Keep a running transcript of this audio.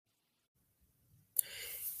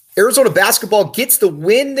Arizona basketball gets the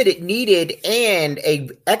win that it needed and an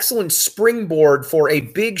excellent springboard for a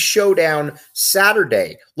big showdown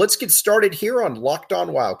Saturday. Let's get started here on Locked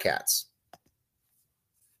On Wildcats.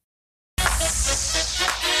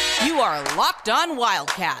 You are Locked On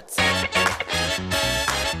Wildcats,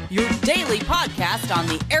 your daily podcast on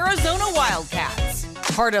the Arizona Wildcats,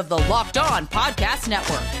 part of the Locked On Podcast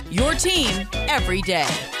Network, your team every day.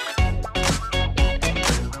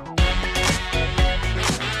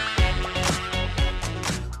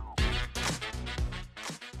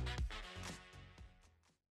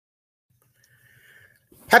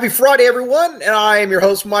 Happy Friday, everyone, and I am your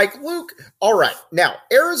host, Mike Luke. All right, now,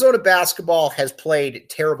 Arizona basketball has played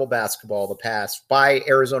terrible basketball by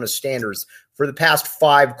Arizona standards for the past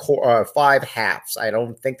five halves. I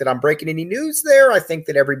don't think that I'm breaking any news there. I think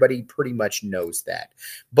that everybody pretty much knows that.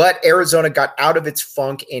 But Arizona got out of its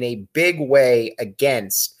funk in a big way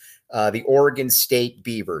against the Oregon State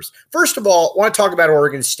Beavers. First of all, I want to talk about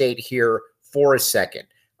Oregon State here for a second.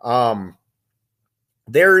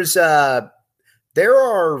 There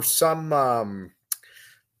are some,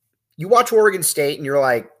 you watch Oregon State and you're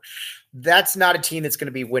like, that's not a team that's going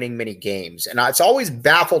to be winning many games. And it's always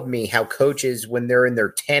baffled me how coaches, when they're in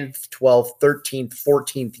their 10th, 12th, 13th,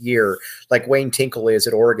 14th year, like Wayne Tinkle is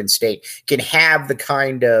at Oregon State, can have the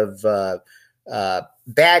kind of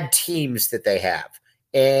bad teams that they have.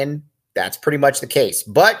 And that's pretty much the case.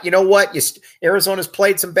 But you know what? Arizona's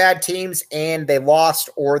played some bad teams and they lost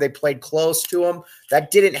or they played close to them.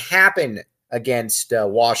 That didn't happen against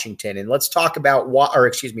Washington. And let's talk about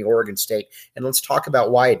Oregon State. And let's talk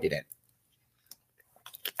about why it didn't.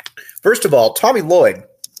 First of all, Tommy Lloyd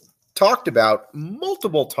talked about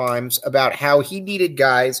multiple times about how he needed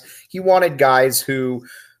guys. He wanted guys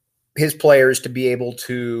his players to be able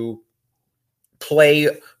to play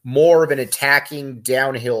more of an attacking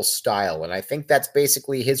downhill style. And I think that's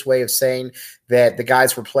basically his way of saying that the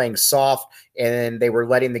guys were playing soft and they were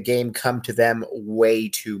letting the game come to them way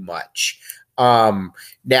too much. And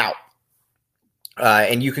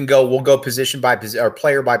you can we'll go position by position or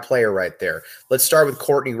player by player right there. Let's start with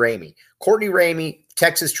Courtney Ramey. Courtney Ramey,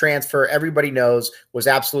 Texas transfer, everybody knows, was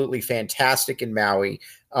absolutely fantastic in Maui.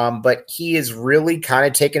 But he is really kind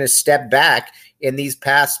of taken a step back in these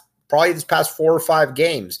past 4 or 5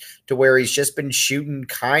 games to where he's just been shooting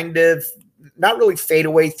kind of not really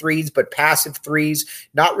fadeaway threes, but passive threes,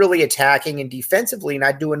 not really attacking, and defensively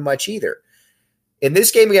not doing much either. In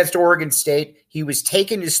this game against Oregon State, he was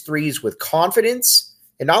taking his threes with confidence.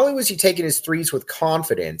 And not only was he taking his threes with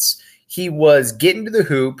confidence, he was getting to the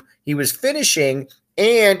hoop, he was finishing,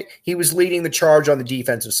 and he was leading the charge on the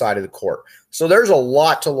defensive side of the court. So there's a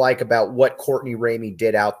lot to like about what Courtney Ramey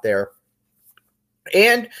did out there.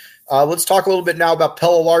 And let's talk a little bit now about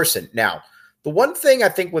Pelle Larsson. Now, the one thing I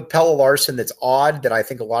think with Pelle Larsson that's odd that I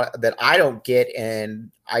think that I don't get,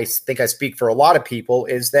 and I think I speak for a lot of people,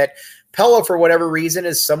 is that Pelle, for whatever reason,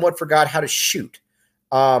 has somewhat forgot how to shoot.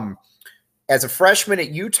 As a freshman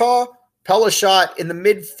at Utah, Pelle shot in the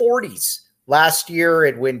mid-40s. Last year,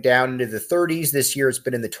 it went down into the 30s. This year, it's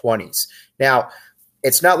been in the 20s. Now,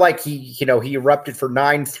 it's not like he erupted for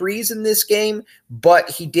 9 threes in this game, but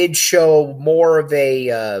he did show more of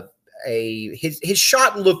his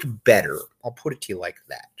shot looked better. I'll put it to you like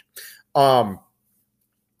that.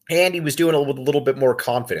 And he was doing it with a little bit more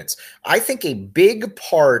confidence. I think a big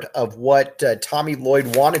part of what Tommy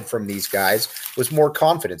Lloyd wanted from these guys was more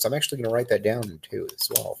confidence. I'm actually going to write that down too as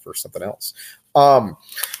well for something else.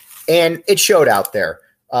 And it showed out there.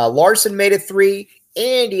 Larsson made a 3,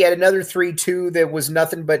 and he had another 3 too that was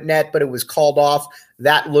nothing but net, but it was called off.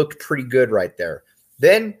 That looked pretty good right there.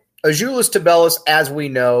 Then Azuolas Tubelis, as we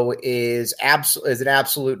know, is an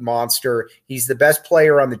absolute monster. He's the best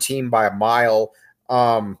player on the team by a mile.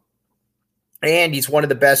 And he's one of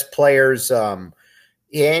the best players, in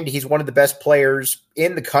the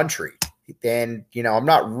country. And, I'm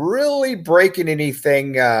not really breaking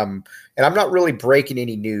anything, and I'm not really breaking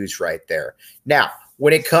any news right there. Now,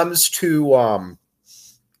 when it comes to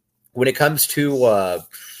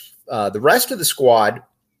the rest of the squad,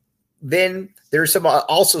 then there's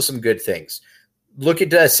also some good things. Look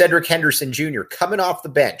at Cedric Henderson Jr. coming off the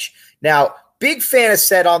bench. Now, big fan of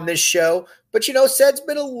Ced on this show, but Ced's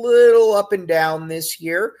been a little up and down this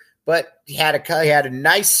year. But he had a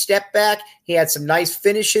nice step back. He had some nice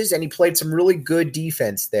finishes, and he played some really good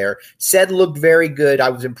defense there. Ced looked very good. I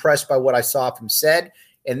was impressed by what I saw from Ced.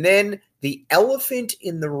 And then the elephant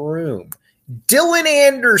in the room, Dylan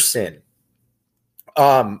Anderson.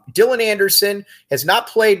 Dylan Anderson has not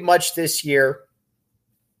played much this year.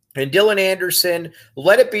 And Dylan Anderson,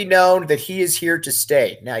 let it be known that he is here to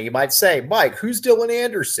stay. Now, you might say, Mike, who's Dylan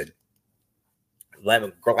Anderson?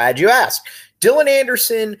 I'm glad you asked. Dylan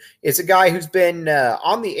Anderson is a guy who's been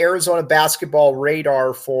on the Arizona basketball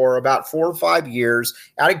radar for about 4 or 5 years,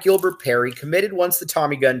 out of Gilbert Perry, committed once the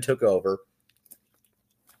Tommy gun took over.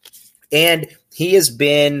 And he has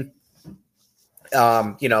been,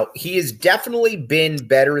 he has definitely been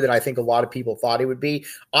better than I think a lot of people thought he would be.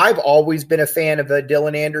 I've always been a fan of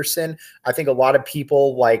Dylan Anderson. I think a lot of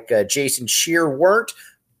people like Jason Scheer weren't,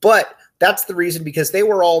 but that's the reason, because they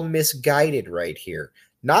were all misguided right here.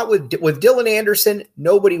 Not with Dylan Anderson.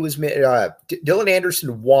 Nobody was. Dylan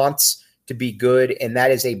Anderson wants to be good, and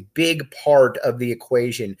that is a big part of the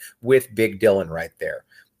equation with Big Dylan right there.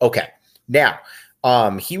 Okay, now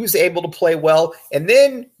he was able to play well, and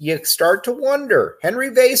then you start to wonder.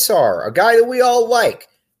 Henry Vesar, a guy that we all like,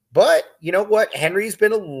 but you know what? Henry's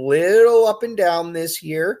been a little up and down this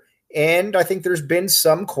year, and I think there's been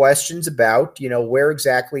some questions about where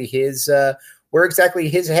exactly his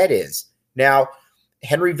head is now.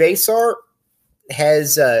 Henry Vesar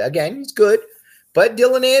has, again, he's good, but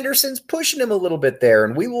Dylan Anderson's pushing him a little bit there.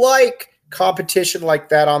 And we like competition like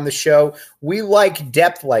that on the show. We like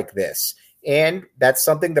depth like this. And that's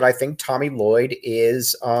something that I think Tommy Lloyd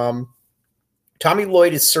is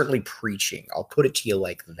certainly preaching. I'll put it to you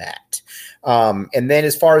like that. And then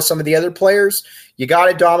as far as some of the other players, you got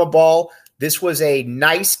Adama Ball. This was a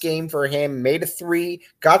nice game for him. Made a 3,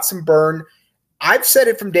 got some burn. I've said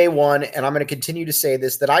it from day one, and I'm going to continue to say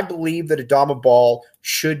this, that I believe that Adama Ball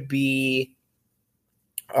should be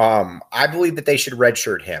I believe that they should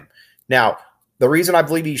redshirt him. Now, the reason I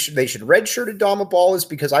believe they should redshirt Adama Ball is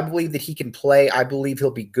because I believe that he can play. I believe he'll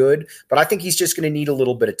be good, but I think he's just going to need a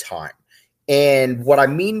little bit of time. And what I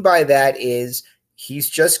mean by that is he's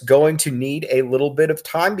just going to need a little bit of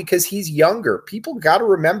time because he's younger. People got to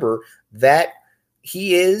remember that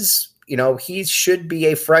he is – he should be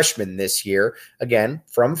a freshman this year. Again,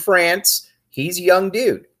 from France, he's a young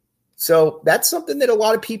dude. So that's something that a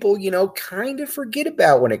lot of people, kind of forget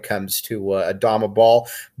about when it comes to Adama Ball.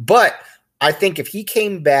 But I think if he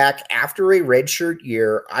came back after a redshirt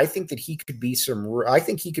year, I think that he could be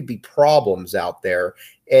problems out there.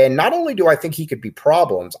 And not only do I think he could be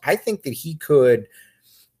problems, I think that he could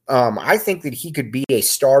be a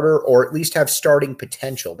starter or at least have starting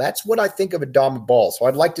potential. That's what I think of Adama Ball. So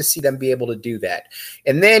I'd like to see them be able to do that.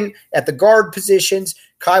 And then at the guard positions,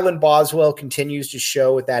 Kylan Boswell continues to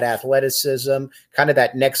show with that athleticism, kind of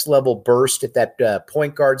that next level burst at that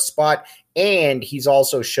point guard spot. And he's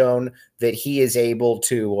also shown that he is able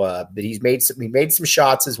to, that he made some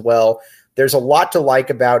shots as well. There's a lot to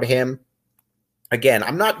like about him. Again,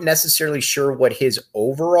 I'm not necessarily sure what his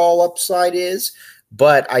overall upside is,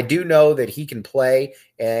 but I do know that he can play,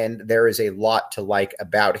 and there is a lot to like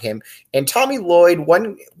about him. And Tommy Lloyd,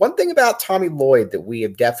 one thing about Tommy Lloyd that we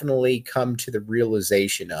have definitely come to the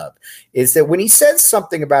realization of is that when he says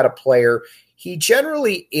something about a player, he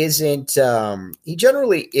generally isn't BSing.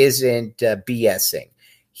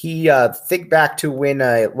 Think back to when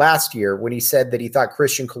last year when he said that he thought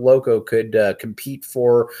Christian Koloko could compete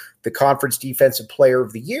for the Conference Defensive Player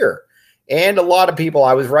of the Year. And a lot of people,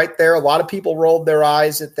 I was right there, a lot of people rolled their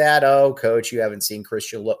eyes at that. Oh, coach, you haven't seen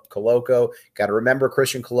Christian Koloko. Got to remember,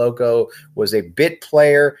 Christian Koloko was a bit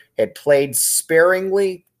player, had played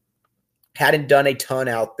sparingly, hadn't done a ton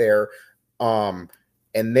out there. And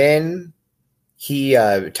then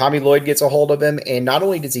Tommy Lloyd gets a hold of him, and not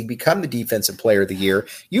only does he become the Defensive Player of the Year,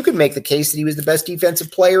 you can make the case that he was the best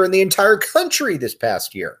defensive player in the entire country this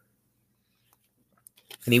past year.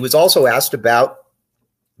 And he was also asked about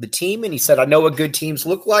the team, and he said, I know what good teams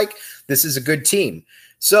look like. This is a good team.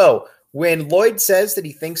 So when Lloyd says that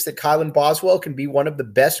he thinks that Kylan Boswell can be one of the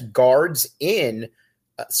best guards in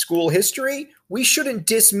school history, we shouldn't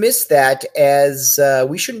dismiss that as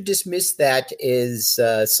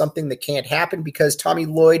something that can't happen, because Tommy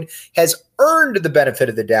Lloyd has earned the benefit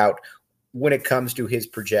of the doubt when it comes to his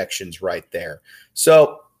projections right there.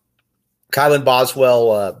 So Kylan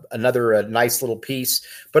Boswell, another nice little piece.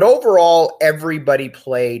 But overall, everybody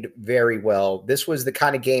played very well. This was the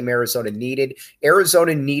kind of game Arizona needed.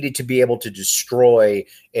 Arizona needed to be able to destroy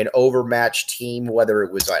an overmatched team, whether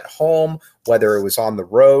it was at home, whether it was on the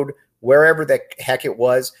road, wherever the heck it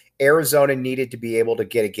was. Arizona needed to be able to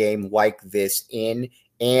get a game like this in,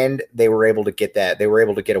 and they were able to get that. They were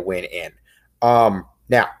able to get a win in.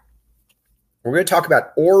 Now, we're going to talk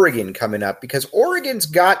about Oregon coming up, because Oregon's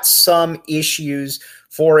got some issues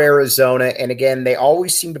for Arizona. And again, they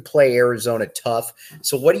always seem to play Arizona tough.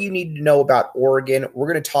 So what do you need to know about Oregon? We're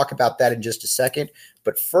going to talk about that in just a second.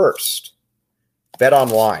 But first,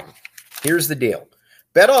 BetOnline. Here's the deal.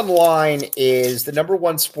 BetOnline is the #1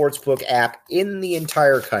 sportsbook app in the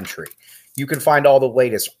entire country. You can find all the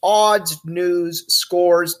latest odds, news,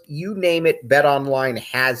 scores, you name it, BetOnline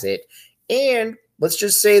has it. And let's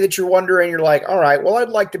just say that you're wondering, you're like, all right, well, I'd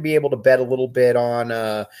like to be able to bet a little bit on,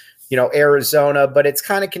 Arizona, but it's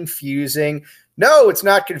kind of confusing. No, it's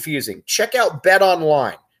not confusing. Check out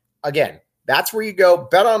BetOnline. Again, that's where you go.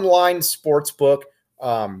 BetOnline Sportsbook.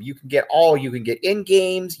 You can get in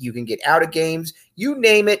games, you can get out of games, you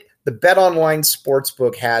name it. The BetOnline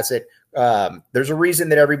Sportsbook has it. There's a reason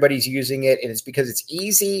that everybody's using it, and it's because it's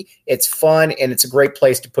easy, it's fun, and it's a great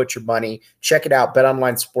place to put your money. Check it out,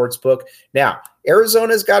 BetOnline Sportsbook. Now,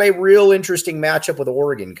 Arizona's got a real interesting matchup with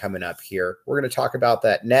Oregon coming up here. We're going to talk about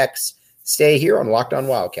that next. Stay here on Locked On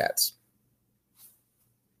Wildcats.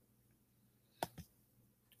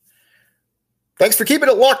 Thanks for keeping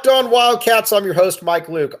it locked on Wildcats. I'm your host, Mike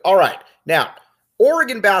Luke. All right. Now,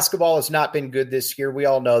 Oregon basketball has not been good this year. We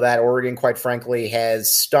all know that. Oregon, quite frankly,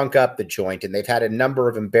 has stunk up the joint, and they've had a number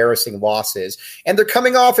of embarrassing losses. And they're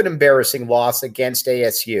coming off an embarrassing loss against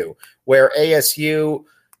ASU, where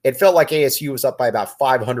it felt like ASU was up by about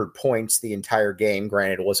 500 points the entire game.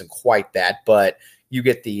 Granted, it wasn't quite that, but you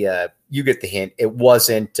get the hint. It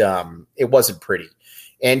wasn't pretty.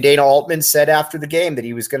 And Dana Altman said after the game that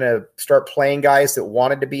he was going to start playing guys that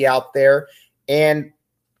wanted to be out there. And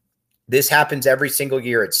this happens every single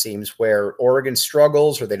year, it seems, where Oregon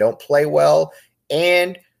struggles or they don't play well.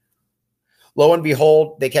 And lo and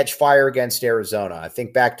behold, they catch fire against Arizona. I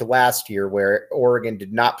think back to last year where Oregon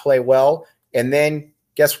did not play well. And then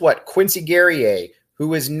guess what? Quincy Guerrier,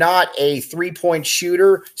 who is not a three-point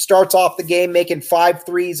shooter, starts off the game making 5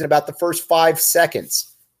 threes in about the first 5 seconds.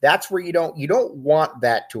 That's where you don't want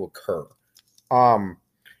that to occur. Not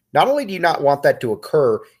only do you not want that to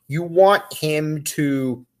occur, you want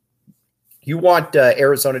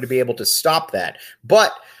Arizona to be able to stop that.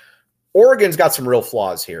 But Oregon's got some real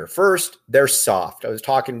flaws here. First, they're soft. I was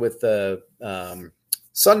talking with the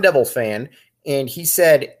Sun Devil fan, and he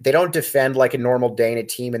said they don't defend like a normal Dana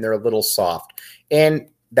team, and they're a little soft. And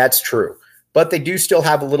that's true. But they do still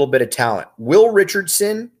have a little bit of talent. Will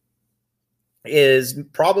Richardson is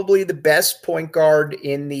probably the best point guard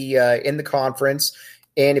in the conference.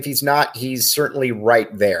 And if he's not, he's certainly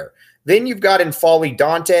right there. Then you've got N'Faly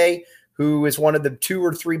Dante, who is one of the 2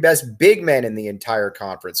 or 3 best big men in the entire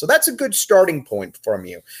conference. So that's a good starting point from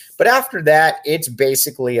you. But after that, it's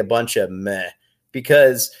basically a bunch of meh,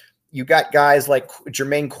 because you got guys like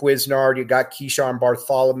Jermaine Quiznard, you got Keyshawn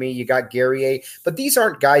Bartholomew, you got Guerrier, but these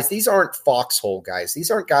aren't foxhole guys.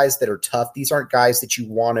 These aren't guys that are tough. These aren't guys that you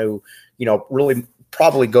want to, really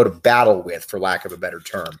probably go to battle with, for lack of a better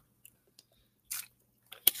term.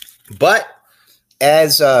 But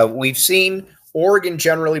as we've seen, Oregon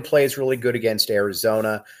generally plays really good against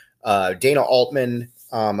Arizona. Dana Altman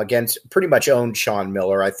pretty much owned Sean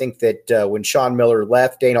Miller. I think that when Sean Miller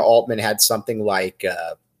left, Dana Altman had something like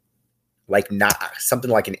an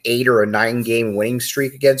 8 or a 9 game winning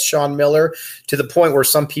streak against Sean Miller, to the point where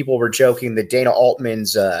some people were joking that Dana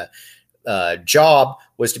Altman's job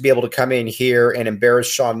was to be able to come in here and embarrass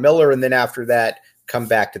Sean Miller, and then after that, come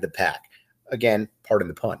back to the pack. Again, pardon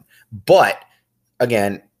the pun. But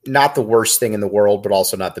again, not the worst thing in the world, but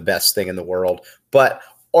also not the best thing in the world. But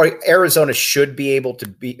Arizona should be able to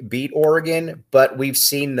beat Oregon, but we've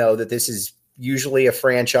seen, though, that this is usually a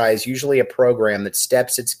franchise, usually a program that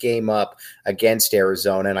steps its game up against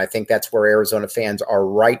Arizona. And I think that's where Arizona fans are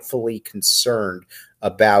rightfully concerned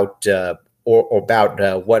about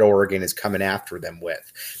what Oregon is coming after them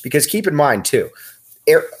with. Because keep in mind, too,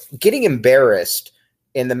 getting embarrassed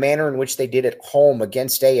in the manner in which they did at home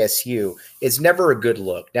against ASU is never a good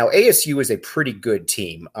look. Now, ASU is a pretty good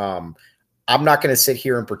team. I'm not going to sit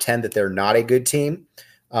here and pretend that they're not a good team,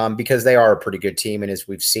 because they are a pretty good team. And as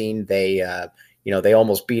we've seen, they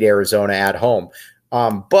almost beat Arizona at home.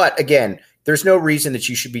 But again, there's no reason that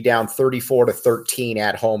you should be down 34-13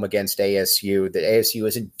 at home against ASU. The ASU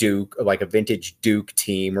isn't Duke, like a vintage Duke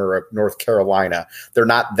team or a North Carolina. They're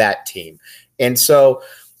not that team. And so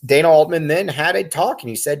Dana Altman then had a talk, and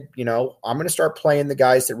he said, I'm going to start playing the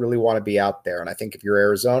guys that really want to be out there. And I think if you're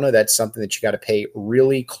Arizona, that's something that you got to pay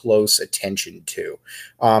really close attention to.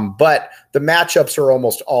 But the matchups are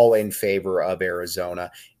almost all in favor of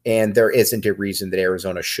Arizona, and there isn't a reason that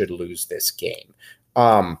Arizona should lose this game.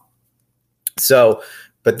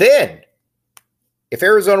 But then if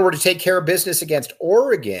Arizona were to take care of business against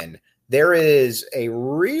Oregon, there is a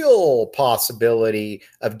real possibility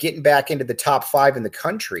of getting back into the top 5 in the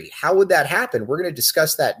country. How would that happen? We're going to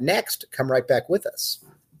discuss that next. Come right back with us.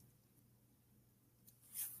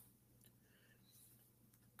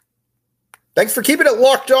 Thanks for keeping it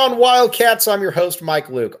locked on, Wildcats. I'm your host, Mike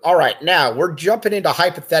Luke. All right, now we're jumping into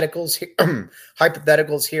hypotheticals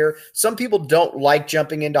here. Some people don't like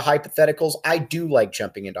jumping into hypotheticals. I do like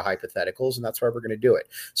jumping into hypotheticals, and that's why we're going to do it.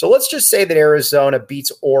 So let's just say that Arizona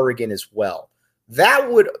beats Oregon as well.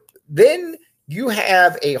 Then you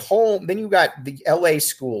have a home. Then you got the LA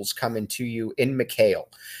schools coming to you in McHale.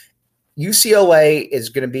 UCLA is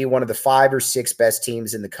going to be one of the 5 or 6 best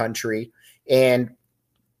teams in the country, and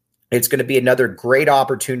it's going to be another great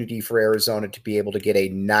opportunity for Arizona to be able to get a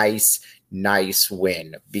nice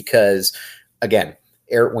win because, again,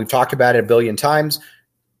 we've talked about it a billion times.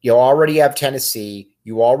 You already have Tennessee.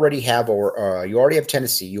 You already have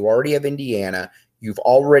Tennessee. You already have Indiana. You've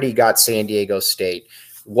already got San Diego State.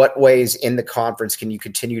 What ways in the conference can you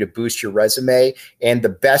continue to boost your resume? And the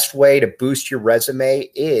best way to boost your resume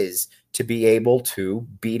is to be able to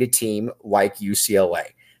beat a team like UCLA.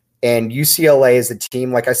 And UCLA is a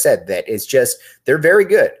team, like I said, that is just, they're very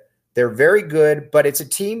good. They're very good, but it's a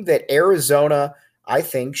team that Arizona, I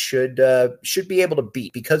think, should be able to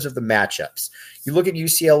beat because of the matchups. You look at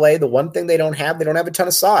UCLA, the one thing they don't have a ton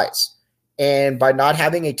of size. And by not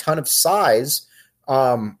having a ton of size,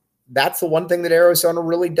 that's the one thing that Arizona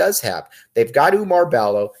really does have. They've got Umar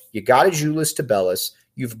Ballo. You got Azuolas Tubelis.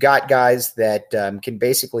 You've got guys that can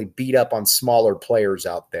basically beat up on smaller players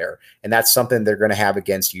out there, and that's something they're going to have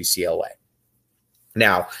against UCLA.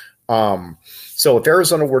 Now, so if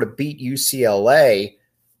Arizona were to beat UCLA,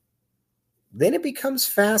 then it becomes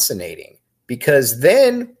fascinating because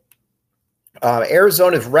then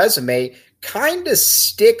Arizona's resume kind of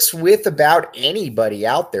sticks with about anybody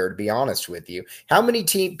out there, to be honest with you. How many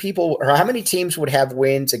teams would have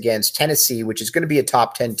wins against Tennessee, which is going to be a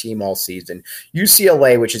top 10 team all season,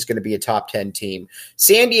 UCLA, which is going to be a top 10 team,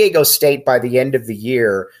 San Diego State by the end of the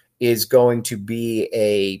year is going to be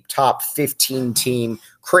a top 15 team,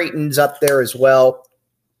 Creighton's up there as well,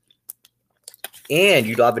 and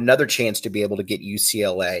you'd have another chance to be able to get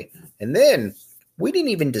UCLA. And then we didn't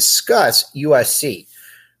even discuss USC.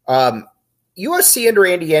 USC under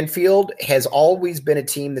Andy Enfield has always been a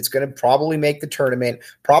team that's going to probably make the tournament,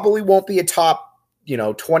 probably won't be a top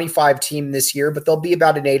 25 team this year, but they'll be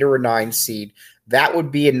about an 8 or a 9 seed. That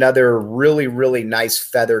would be another really, really nice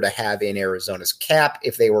feather to have in Arizona's cap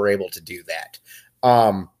if they were able to do that.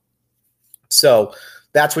 So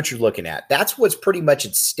that's what you're looking at. That's what's pretty much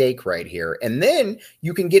at stake right here. And then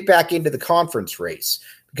you can get back into the conference race.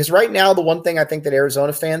 Because right now, the one thing I think that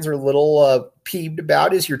Arizona fans are a little peeved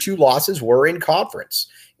about is your 2 losses were in conference.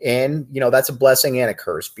 And, that's a blessing and a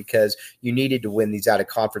curse because you needed to win these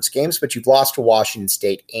out-of-conference games, but you've lost to Washington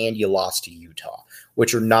State and you lost to Utah,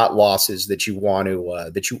 which are not losses that you want to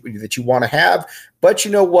that you want to have. But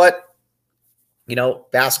you know what?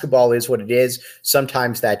 Basketball is what it is.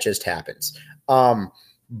 Sometimes that just happens.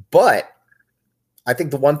 But I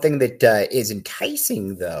think the one thing that is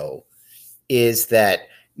enticing, though, is that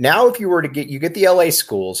now if you were to get the LA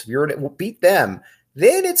schools, if you were to beat them,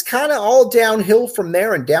 then it's kind of all downhill from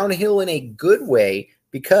there, and downhill in a good way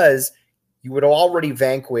because you would have already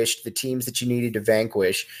vanquished the teams that you needed to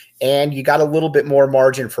vanquish, and you got a little bit more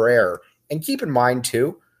margin for error. And keep in mind,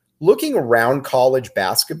 too, looking around college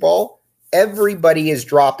basketball, everybody is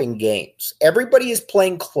dropping games. Everybody is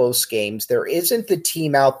playing close games. There isn't the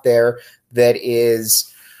team out there that is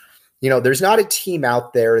 – there's not a team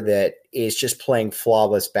out there that is just playing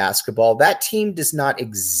flawless basketball. That team does not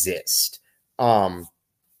exist.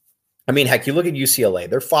 Heck, you look at UCLA.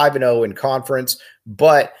 They're 5-0 in conference,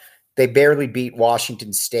 but they barely beat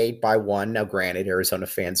Washington State by 1. Now, granted, Arizona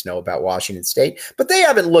fans know about Washington State, but they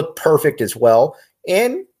haven't looked perfect as well,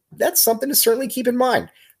 and that's something to certainly keep in mind.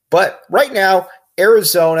 But right now,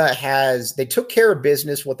 Arizona they took care of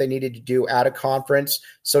business, what they needed to do out of conference.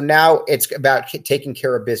 So now it's about taking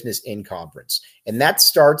care of business in conference. And that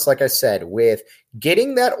starts, like I said, with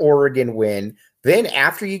getting that Oregon win. Then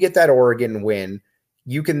after you get that Oregon win,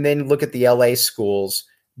 you can then look at the LA schools,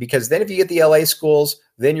 because then if you get the LA schools,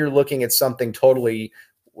 then you're looking at something totally,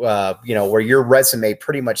 where your resume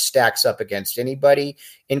pretty much stacks up against anybody,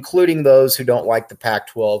 including those who don't like the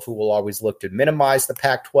Pac-12, who will always look to minimize the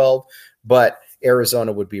Pac-12. But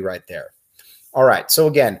Arizona would be right there. All right. So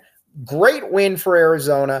again, great win for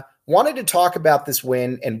Arizona. Wanted to talk about this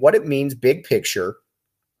win and what it means big picture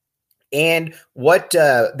and what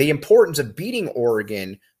the importance of beating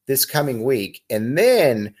Oregon this coming week. And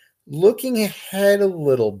then looking ahead a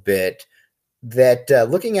little bit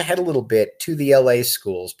to the LA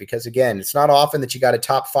schools, because again, it's not often that you got a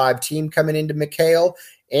top 5 team coming into McHale.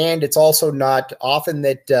 And it's also not often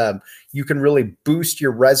that you can really boost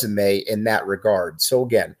your resume in that regard. So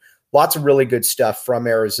again, lots of really good stuff from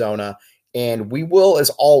Arizona. And we will, as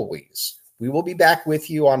always, We will be back with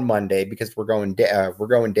you on Monday because we're going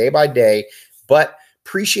day by day. But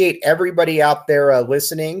appreciate everybody out there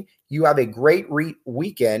listening. You have a great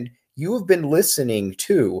weekend. You have been listening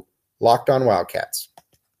to Locked On Wildcats.